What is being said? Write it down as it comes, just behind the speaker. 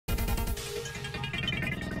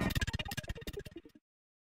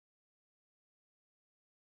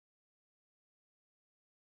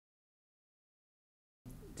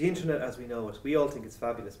The internet as we know it, we all think it's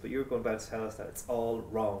fabulous, but you're going about to tell us that it's all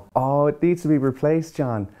wrong. Oh, it needs to be replaced,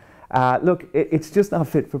 John. Look, it's just not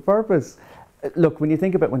fit for purpose. Look, when you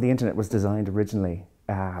think about when the internet was designed originally,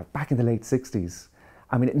 back in the late 60s,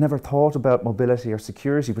 I mean, it never thought about mobility or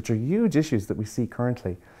security, which are huge issues that we see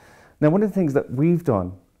currently. Now, one of the things that we've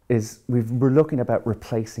done is we're looking about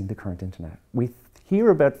replacing the current internet. We hear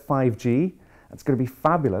about 5G, it's going to be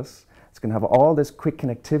fabulous, it's going to have all this quick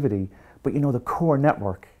connectivity, but you know, the core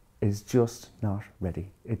network is just not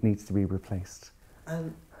ready. It needs to be replaced.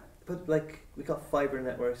 But like, we got fibre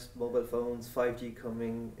networks, mobile phones, 5G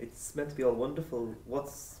coming, it's meant to be all wonderful.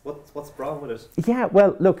 What's wrong with it? Yeah,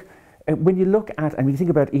 well, look, when you look at, and when you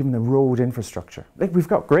think about even the road infrastructure, like we've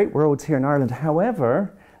got great roads here in Ireland,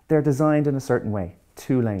 however, they're designed in a certain way,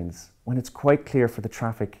 2 lanes. When it's quite clear for the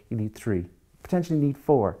traffic, you need 3, potentially need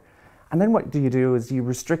 4. And then what do is you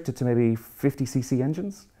restrict it to maybe 50cc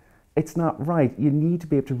engines. It's not right. You need to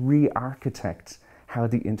be able to re-architect how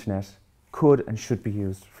the internet could and should be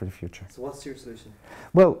used for the future. So what's your solution?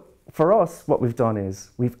 Well, for us, what we've done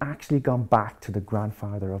is we've actually gone back to the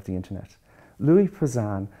grandfather of the internet. Louis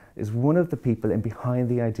Pouzin is one of the people in behind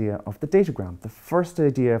the idea of the datagram, the first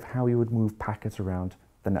idea of how you would move packets around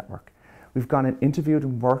the network. We've gone and interviewed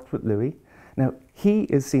and worked with Louis. Now, he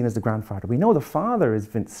is seen as the grandfather. We know the father is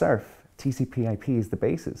Vint Cerf. TCP/IP is the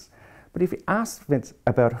basis. But if you ask Vince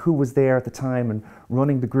about who was there at the time and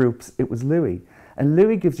running the groups, it was Louis. And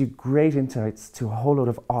Louis gives you great insights to a whole lot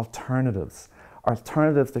of alternatives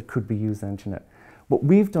that could be used on the internet. What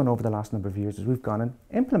we've done over the last number of years is we've gone and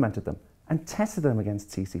implemented them and tested them against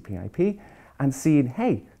TCP/IP and seen,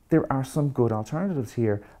 hey, there are some good alternatives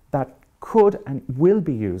here that could and will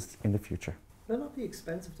be used in the future. Will it not be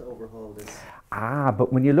expensive to overhaul this?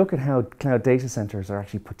 But when you look at how cloud data centers are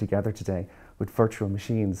actually put together today with virtual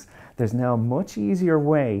machines, there's now a much easier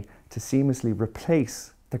way to seamlessly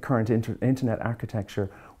replace the current internet architecture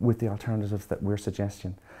with the alternatives that we're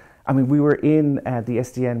suggesting. I mean, we were in the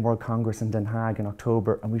SDN World Congress in Den Haag in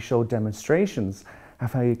October, and we showed demonstrations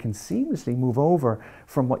of how you can seamlessly move over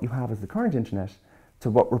from what you have as the current internet to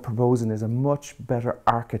what we're proposing is a much better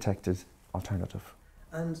architected alternative.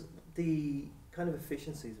 And the kind of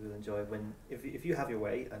efficiencies we'll enjoy when, if you have your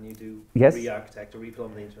way and you do Yes. re-architect or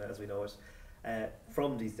replumb the internet as we know it,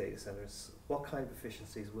 from these data centers, what kind of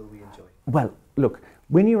efficiencies will we enjoy? Well, look,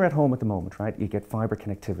 when you're at home at the moment, right, you get fibre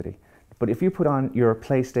connectivity. But if you put on your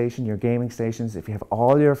PlayStation, your gaming stations, if you have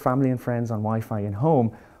all your family and friends on Wi-Fi in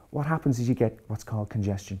home, what happens is you get what's called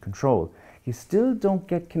congestion control. You still don't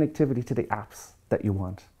get connectivity to the apps that you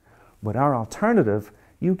want. With our alternative,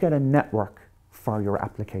 you get a network for your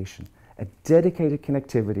application, a dedicated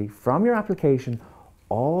connectivity from your application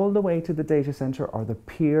all the way to the data center or the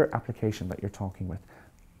peer application that you're talking with.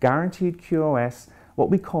 Guaranteed QoS, what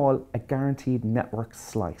we call a guaranteed network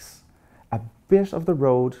slice. A bit of the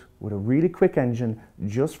road with a really quick engine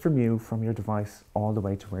just from you, from your device, all the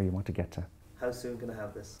way to where you want to get to. How soon can I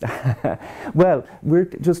have this? Well, we're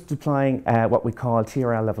just deploying what we call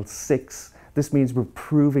TRL level 6. This means we're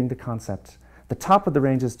proving the concept. The top of the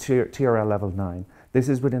range is TRL level 9. This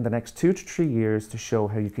is within the next 2 to 3 years to show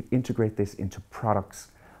how you could integrate this into products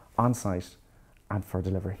on site and for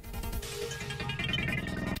delivery.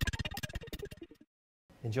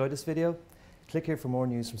 Enjoyed this video? Click here for more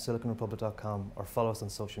news from siliconrepublic.com or follow us on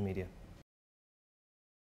social media.